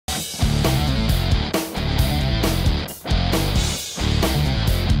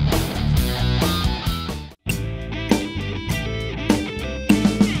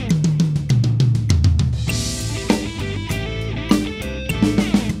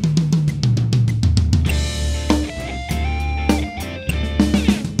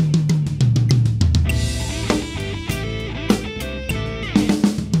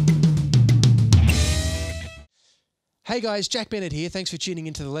Hey guys, Jack Bennett here. Thanks for tuning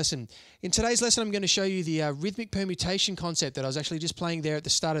into the lesson. In today's lesson, I'm going to show you the rhythmic permutation concept that I was actually just playing there at the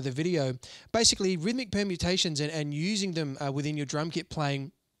start of the video. Basically, rhythmic permutations and using them within your drum kit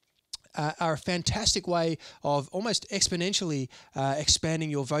playing are a fantastic way of almost exponentially expanding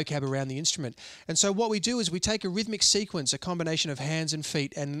your vocab around the instrument. And so what we do is we take a rhythmic sequence, a combination of hands and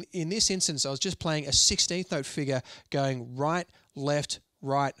feet, and in this instance, I was just playing a 16th note figure going right, left,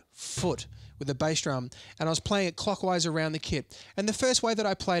 right, foot with the bass drum, and I was playing it clockwise around the kit. And the first way that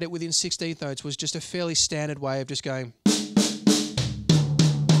I played it within 16th notes was just a fairly standard way of just going.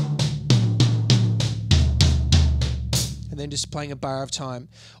 And then just playing a bar of time.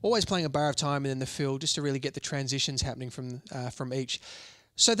 Always playing a bar of time and then the fill, just to really get the transitions happening from each.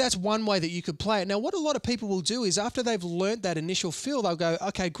 So that's one way that you could play it. Now, what a lot of people will do is after they've learnt that initial fill, they'll go,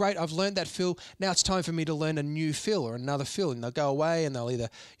 okay, great, I've learned that fill. Now it's time for me to learn a new fill or another fill. And they'll go away and they'll either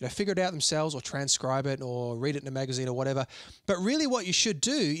figure it out themselves or transcribe it or read it in a magazine or whatever. But really what you should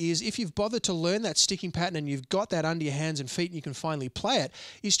do is, if you've bothered to learn that sticking pattern and you've got that under your hands and feet and you can finally play it,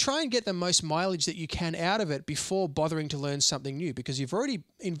 is try and get the most mileage that you can out of it before bothering to learn something new, because you've already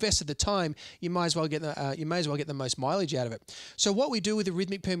invested the time. You may as well get the most mileage out of it. So what we do with the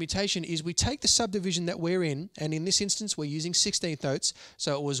rhythmic permutation is we take the subdivision that we're in, and in this instance we're using 16th notes,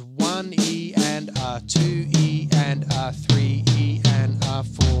 so it was 1 E and R, 2 E and R, 3 E and R,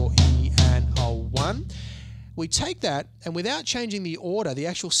 4 E and R1. We take that, and without changing the order, the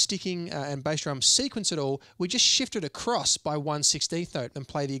actual sticking and bass drum sequence at all, we just shift it across by 1/16th note and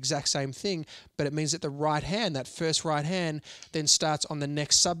play the exact same thing, but it means that the right hand, that first right hand, then starts on the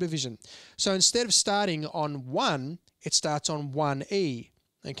next subdivision. So instead of starting on 1, it starts on 1 E.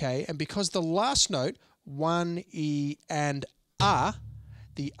 Okay, and because the last note, 1 E and R,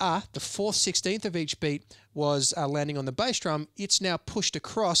 the 4th 16th of each beat was landing on the bass drum, it's now pushed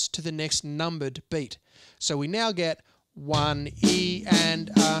across to the next numbered beat. So we now get 1 E and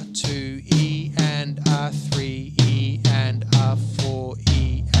R, 2 E and R, 3 E and R, 4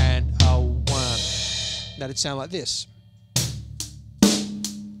 E and R1. Now it'd sound like this.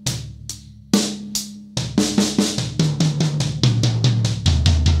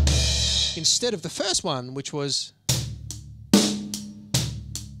 Instead of the first one, which was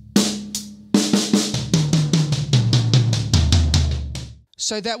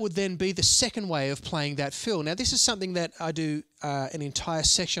so that would then be the second way of playing that fill. Now this is something that I do an entire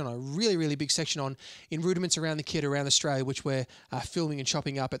section on, a really big section on, in Rudiments Around the Kit around Australia, which we're filming and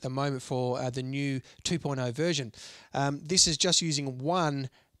chopping up at the moment for the new 2.0 version. This is just using one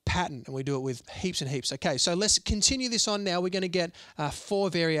pattern, and we do it with heaps and heaps. Okay, so let's continue this on now. We're going to get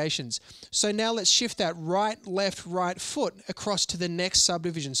 4 variations. So now let's shift that right, left, right foot across to the next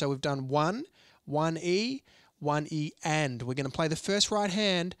subdivision. So we've done 1, 1 E, 1 E and. We're going to play the first right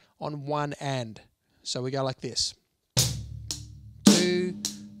hand on 1 and. So we go like this. 2,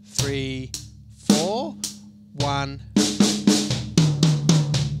 3, 4, 1.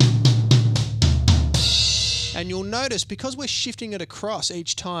 And you'll notice, because we're shifting it across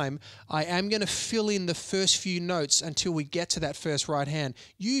each time, I am going to fill in the first few notes until we get to that first right hand,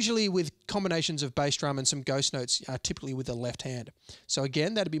 usually with combinations of bass drum and some ghost notes, typically with the left hand. So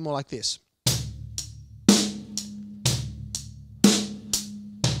again, that'd be more like this.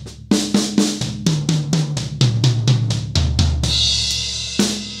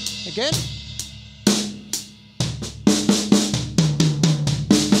 Again.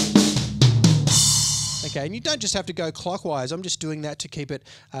 Okay, and you don't just have to go clockwise. I'm just doing that to keep it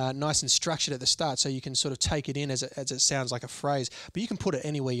nice and structured at the start, so you can sort of take it in as it sounds like a phrase, but you can put it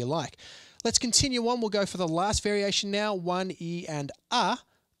anywhere you like. Let's continue on. We'll go for the last variation now, 1 E and R,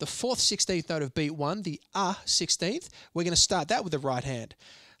 the 4th 16th note of beat 1, the R 16th. We're going to start that with the right hand.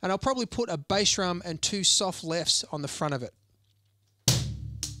 And I'll probably put a bass drum and 2 soft lefts on the front of it.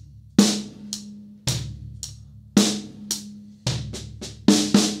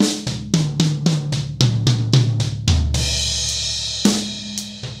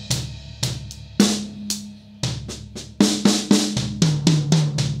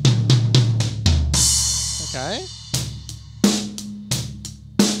 Okay.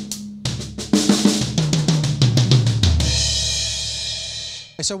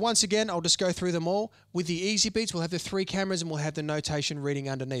 So once again, I'll just go through them all. With the easy beats, we'll have the 3 cameras and we'll have the notation reading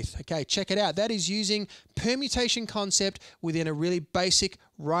underneath. Okay, check it out. That is using permutation concept within a really basic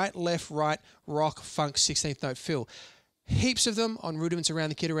right, left, right, rock, funk 16th note fill. Heaps of them on Rudiments Around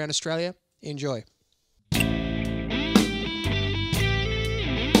the Kit around Australia. Enjoy.